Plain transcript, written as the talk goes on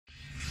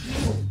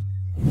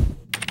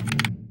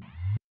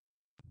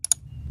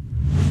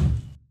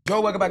Yo,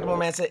 welcome back to more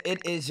Mansa.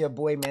 It is your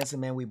boy Mansa,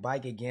 man. We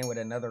bike again with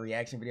another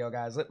reaction video,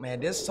 guys. Look, man,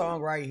 this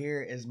song right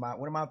here is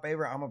one of my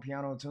favorite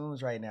Amapiano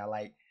tunes right now.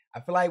 Like,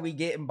 I feel like we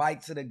getting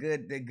biked to the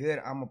good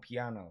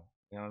Amapiano.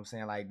 You know what I'm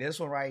saying? Like, this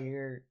one right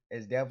here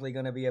is definitely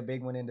gonna be a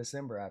big one in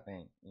December, I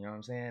think. You know what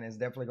I'm saying? It's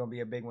definitely gonna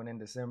be a big one in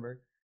December.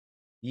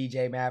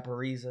 DJ Mad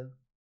Parisa,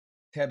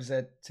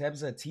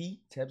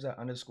 Tebza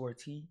underscore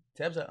T.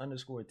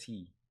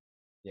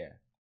 Yeah.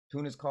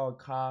 Tune is called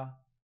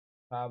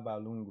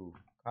valungu.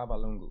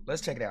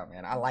 Let's check it out,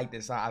 man. I like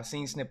this song. I've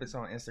seen snippets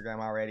on Instagram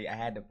already. I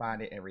had to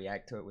find it and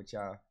react to it with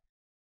y'all.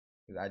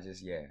 Cause I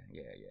just, yeah.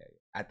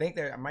 I think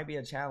there might be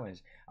a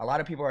challenge. A lot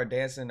of people are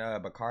dancing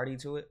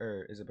Bacardi to it.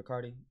 Or is it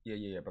Bacardi?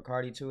 Yeah.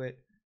 Bacardi to it.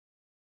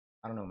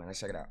 I don't know, man. Let's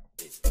check it out.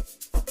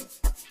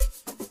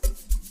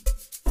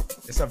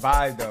 It's a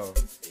vibe, though.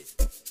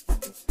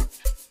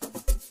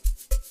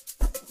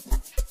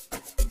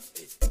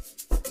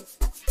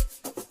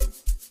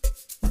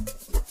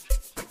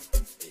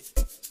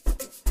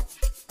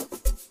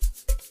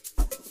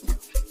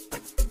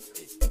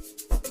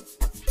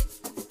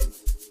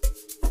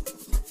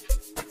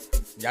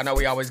 Y'all know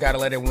we always gotta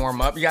let it warm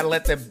up. You gotta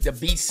let the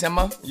beat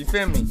simmer. You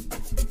feel me?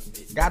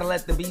 Gotta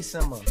let the beat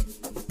simmer.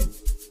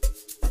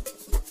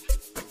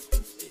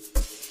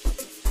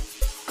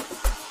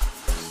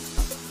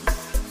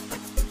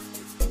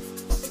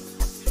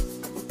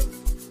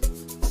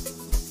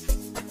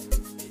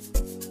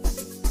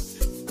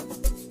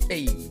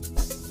 Hey.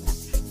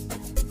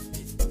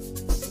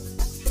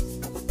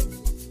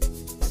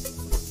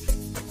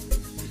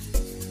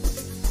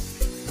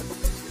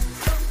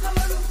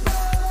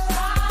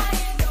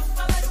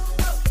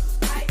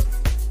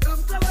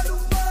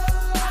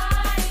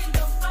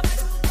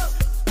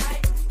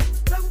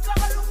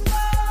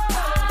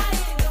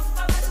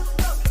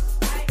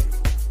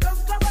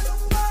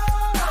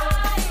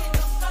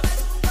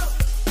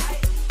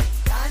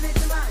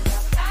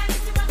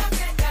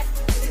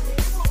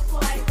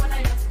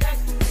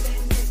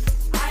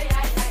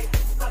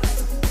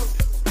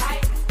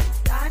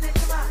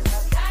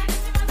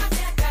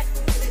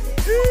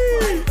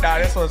 Nah,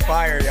 this one's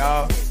fire,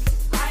 y'all.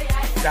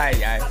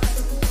 Yeah.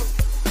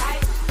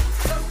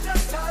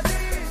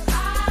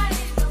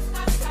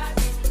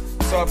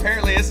 So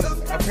apparently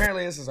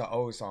this is an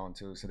old song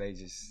too. So they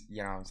just,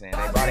 you know what I'm saying?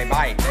 They brought it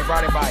bite.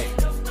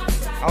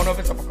 I don't know if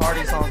it's a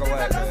Bacardi song or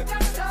what, but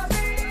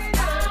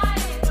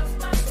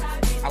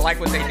I like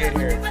what they did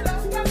here.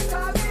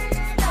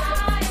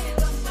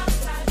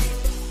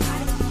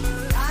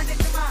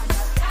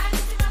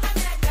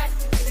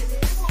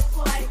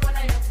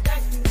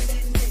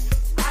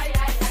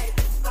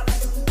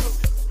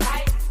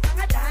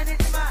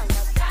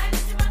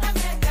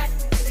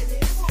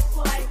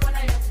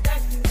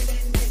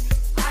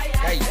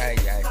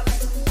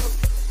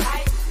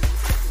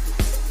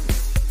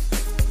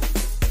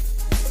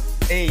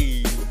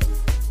 Hey,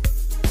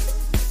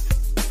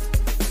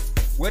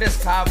 what does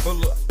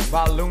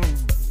valungu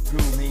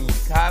mean?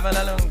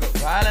 Valungu.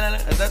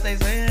 Is that what they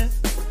saying?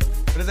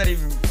 What does that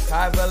even?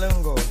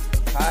 Valungu.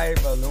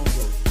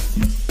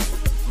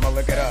 I'm gonna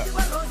look it up.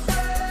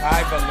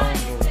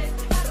 Valungu.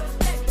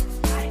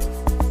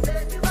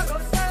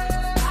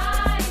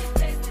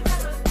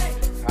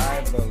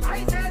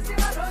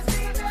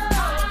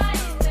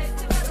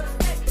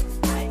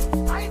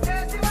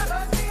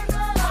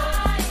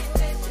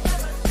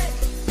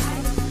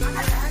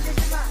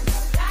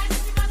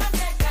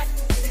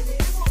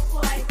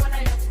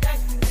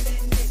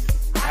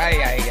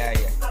 Yeah.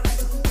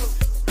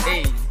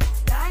 Hey.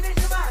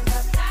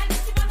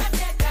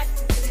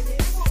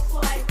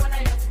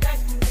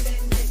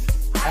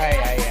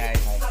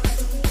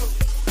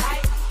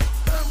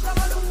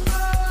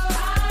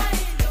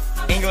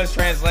 English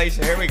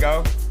translation. Here we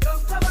go.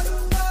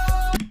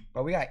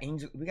 Oh, we got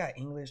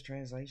English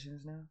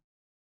translations now.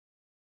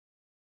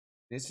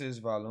 This is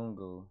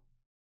valungu.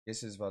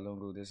 This is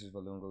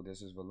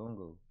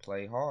valungu.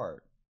 Play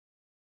hard.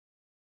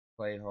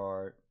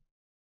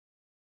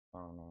 I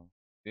don't know.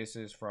 This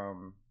is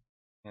from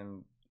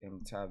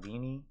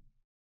Intavini.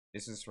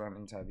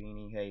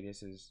 Hey,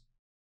 this is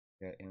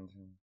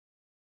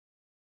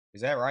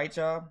is that right,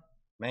 y'all?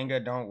 Manga,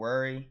 don't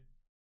worry.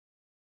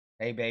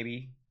 Hey,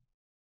 baby.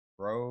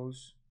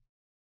 Rose.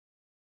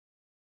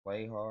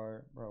 Play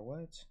hard. Bro,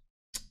 what?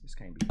 This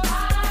can't be.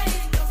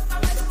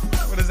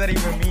 What does that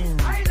even mean?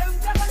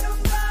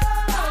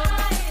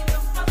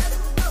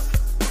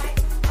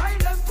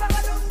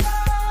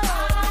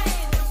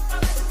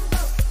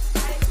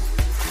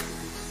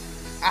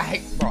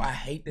 I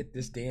hate that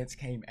this dance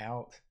came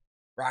out.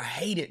 Bro, I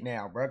hate it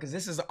now, bro, because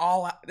this is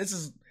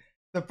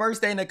the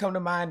first thing that come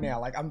to mind now.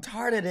 Like, I'm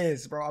tired of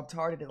this, bro. I'm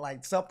tired of it.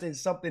 Like,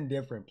 something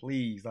different,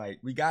 please. Like,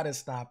 we gotta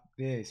stop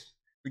this.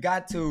 We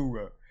got to,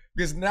 bro.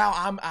 Because now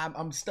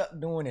I'm stuck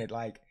doing it.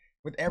 Like,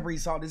 with every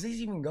song. Does this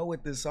even go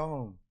with this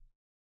song?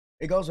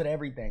 It goes with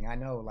everything. I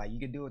know. Like, you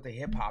could do it with the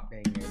hip hop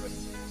thing here, but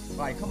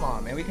like, come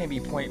on, man. We can't be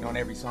pointing on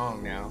every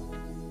song now.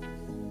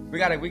 We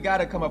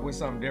gotta come up with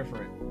something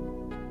different.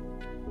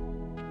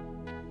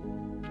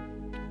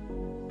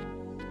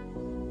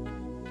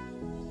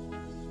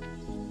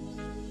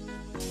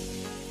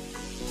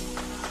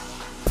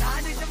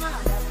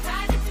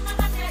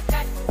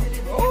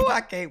 I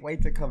can't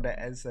wait to come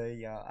to SA,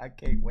 y'all. I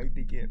can't wait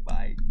to get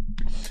bike.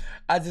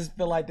 I just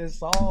feel like this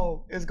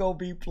song is gonna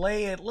be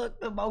playing.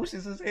 Look, the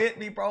emotions has hit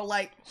me, bro.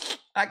 Like,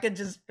 I can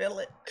just feel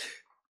it.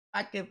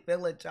 I can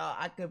feel it, y'all.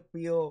 I can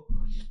feel,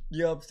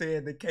 you know what I'm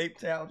saying, the Cape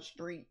Town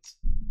streets.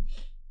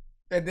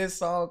 And this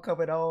song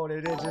coming on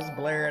and it just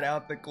blaring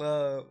out the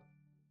club.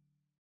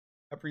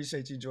 I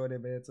appreciate you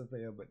joining, man. It's a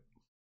fan, but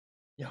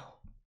yo,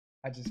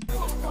 I just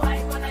feel it.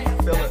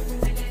 Feel it.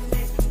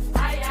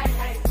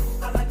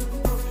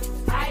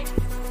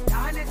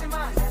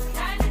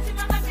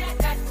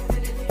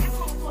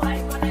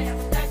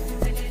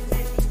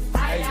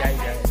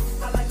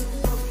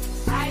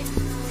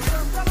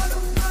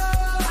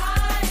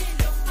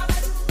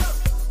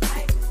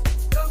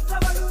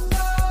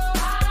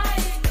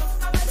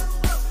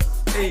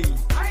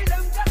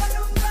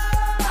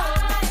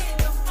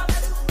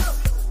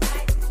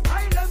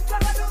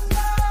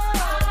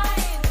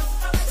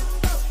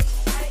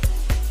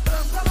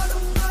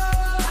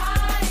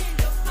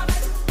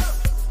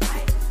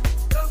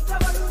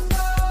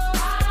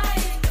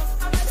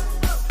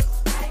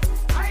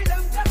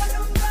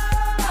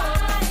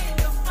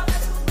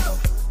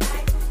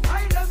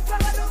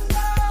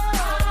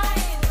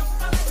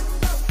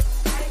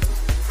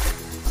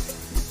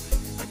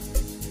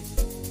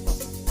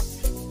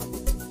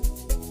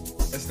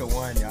 That's the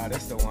one, y'all.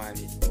 That's the one.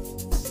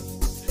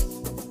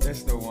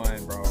 That's the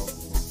one, bro.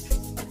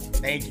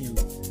 Thank you.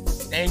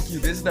 Thank you.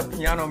 This is the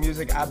piano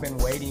music I've been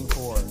waiting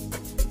for.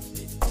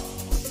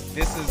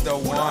 This is the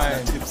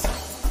one.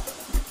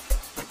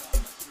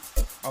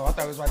 Oh, I thought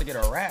I was about to get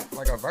a rap,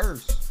 like a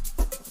verse.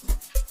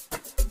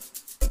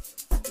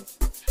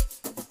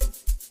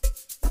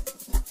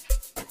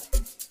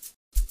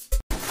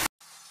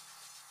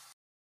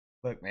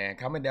 Look, man,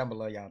 comment down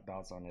below y'all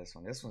thoughts on this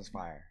one. This one's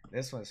fire.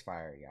 This one's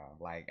fire, y'all.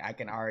 Like, I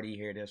can already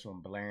hear this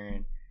one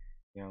blaring,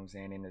 you know what I'm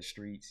saying, in the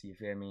streets, you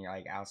feel me?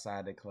 Like,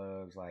 outside the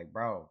clubs. Like,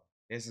 bro,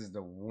 this is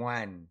the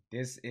one.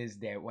 This is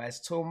that. Well, it's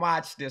too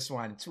much, this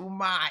one. Too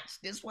much.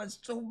 This one's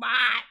too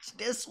much.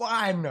 This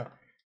one.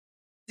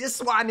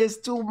 This one is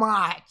too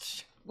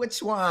much.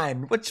 Which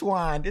one? Which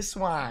one? This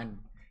one.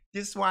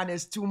 This one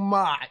is too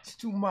much.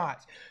 Too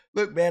much.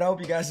 Look, man, I hope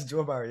you guys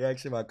enjoyed my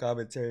reaction, my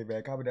commentary,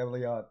 man. Comment down below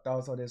y'all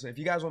thoughts on this. If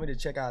you guys want me to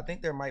check out, I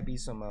think there might be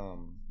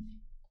some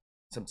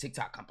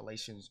TikTok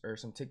compilations or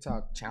some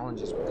TikTok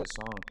challenges with this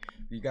song.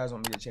 If you guys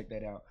want me to check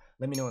that out,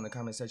 let me know in the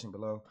comment section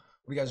below.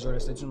 If you guys enjoyed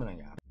this, stay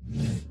tuned,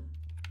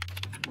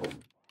 y'all.